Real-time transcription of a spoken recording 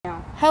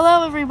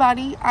Hello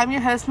everybody, I'm your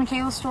host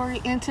Michaela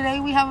Story, and today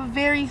we have a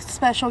very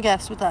special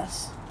guest with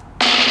us.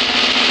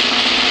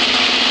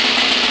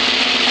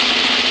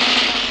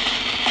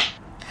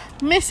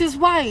 Mrs.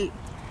 White.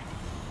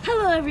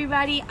 Hello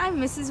everybody, I'm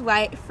Mrs.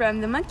 White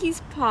from The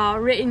Monkey's Paw,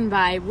 written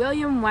by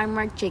William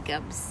Weinmark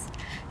Jacobs.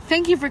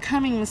 Thank you for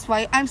coming, Miss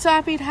White. I'm so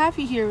happy to have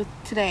you here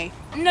today.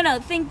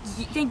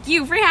 Thank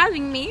you for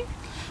having me.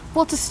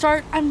 Well, to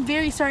start, I'm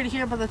very sorry to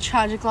hear about the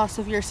tragic loss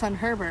of your son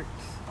Herbert.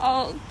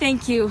 Oh,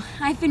 thank you.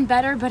 I've been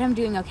better, but I'm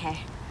doing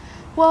okay.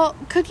 Well,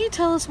 could you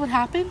tell us what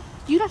happened?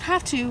 You don't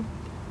have to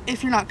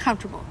if you're not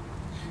comfortable.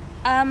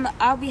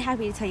 I'll be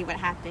happy to tell you what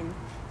happened.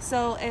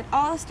 So, it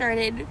all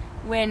started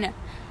when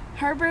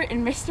Herbert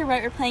and Mr.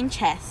 White were playing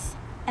chess,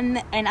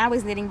 and I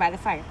was knitting by the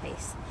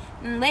fireplace.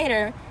 And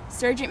later,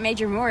 Sergeant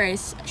Major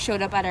Morris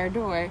showed up at our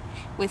door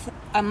with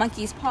a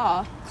monkey's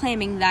paw,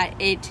 claiming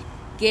that it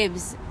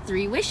gives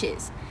 3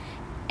 wishes.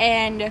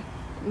 And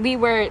we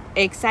were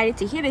excited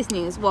to hear this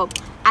news. Well,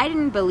 I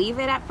didn't believe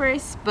it at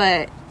first,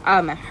 but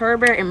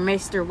Herbert and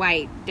Mr.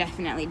 White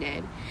definitely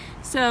did.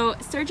 So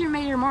Sergeant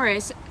Major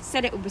Morris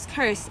said it was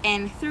cursed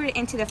and threw it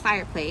into the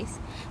fireplace.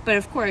 But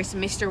of course,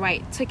 Mr.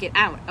 White took it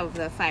out of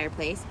the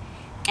fireplace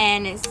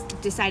and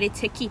decided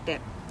to keep it.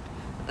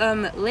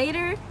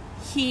 Later,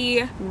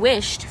 he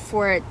wished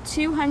for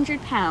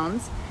 200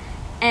 pounds,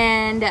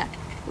 and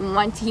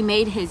once he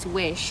made his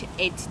wish,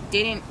 it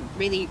didn't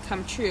really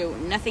come true.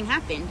 Nothing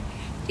happened,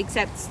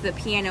 except the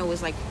piano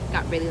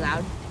got really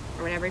loud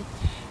or whatever.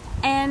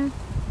 And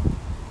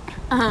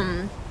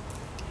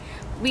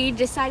we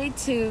decided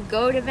to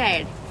go to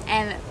bed.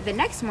 And the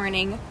next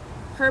morning,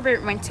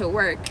 Herbert went to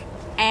work,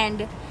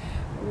 and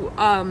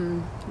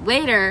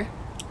later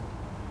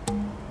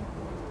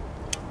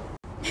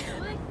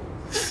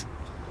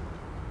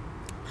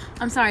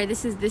I'm sorry,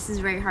 this is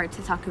very hard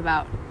to talk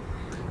about.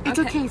 It's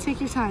okay,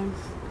 take your time.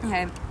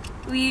 Okay.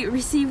 We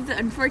received the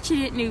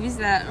unfortunate news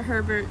that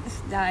Herbert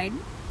died.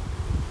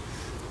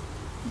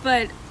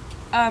 But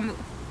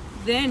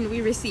then we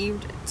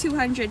received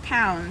 200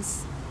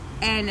 pounds.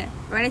 And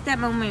right at that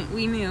moment,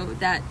 we knew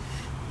that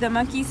the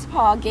monkey's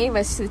paw gave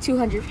us the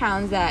 200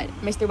 pounds that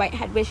Mr. White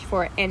had wished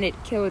for, and it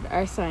killed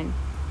our son.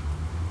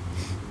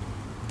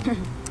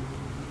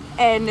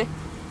 And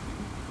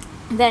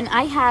then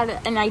I had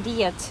an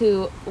idea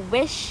to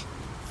wish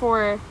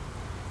for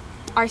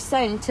our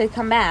son to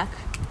come back.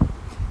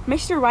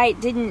 Mr. White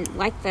didn't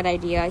like that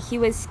idea. He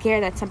was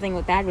scared that something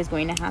bad was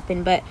going to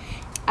happen, but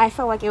I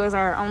felt like it was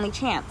our only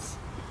chance.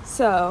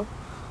 So,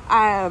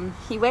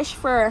 he wished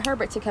for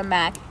Herbert to come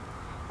back,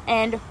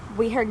 and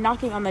we heard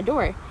knocking on the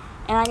door.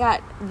 And I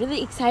got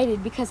really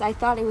excited because I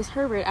thought it was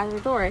Herbert at the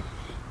door.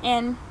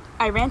 And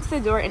I ran to the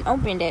door and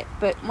opened it,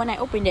 but when I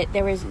opened it,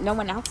 there was no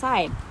one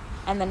outside,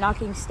 and the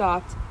knocking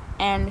stopped.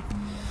 And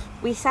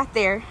we sat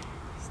there,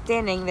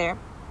 standing there,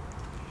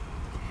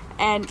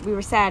 and we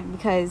were sad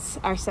because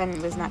our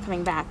son was not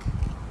coming back.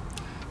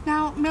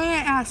 Now, may I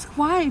ask,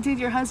 why did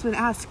your husband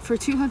ask for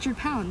 200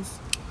 pounds?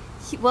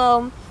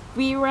 Well,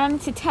 we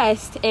wanted to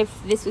test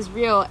if this was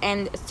real,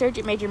 and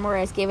Sergeant Major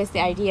Morris gave us the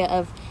idea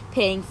of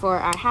paying for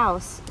our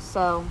house,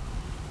 so...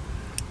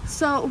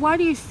 So, why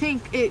do you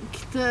think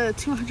the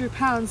 200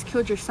 pounds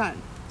killed your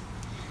son?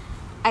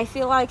 I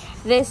feel like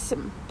this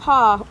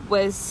paw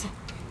was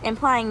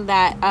implying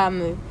that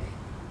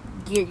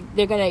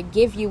they're going to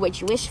give you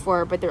what you wish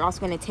for, but they're also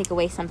going to take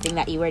away something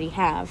that you already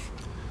have.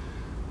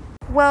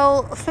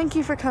 Well, thank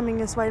you for coming,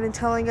 Miss White, and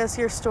telling us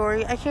your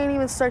story. I can't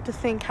even start to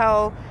think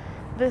how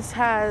this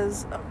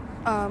has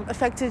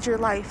affected your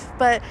life.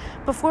 But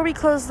before we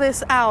close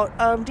this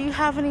out, do you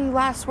have any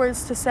last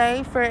words to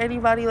say for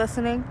anybody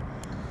listening?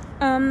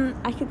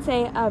 I could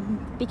say,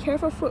 be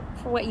careful for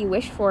what you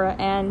wish for,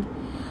 and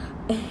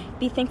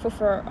be thankful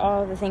for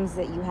all the things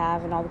that you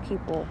have and all the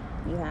people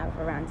you have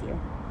around you.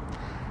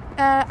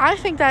 I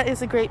think that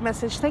is a great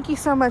message. Thank you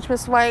so much,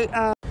 Miss White.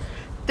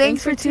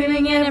 Thanks for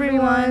tuning in,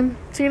 everyone.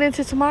 Tune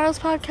into tomorrow's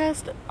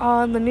podcast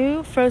on the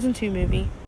new Frozen 2 movie.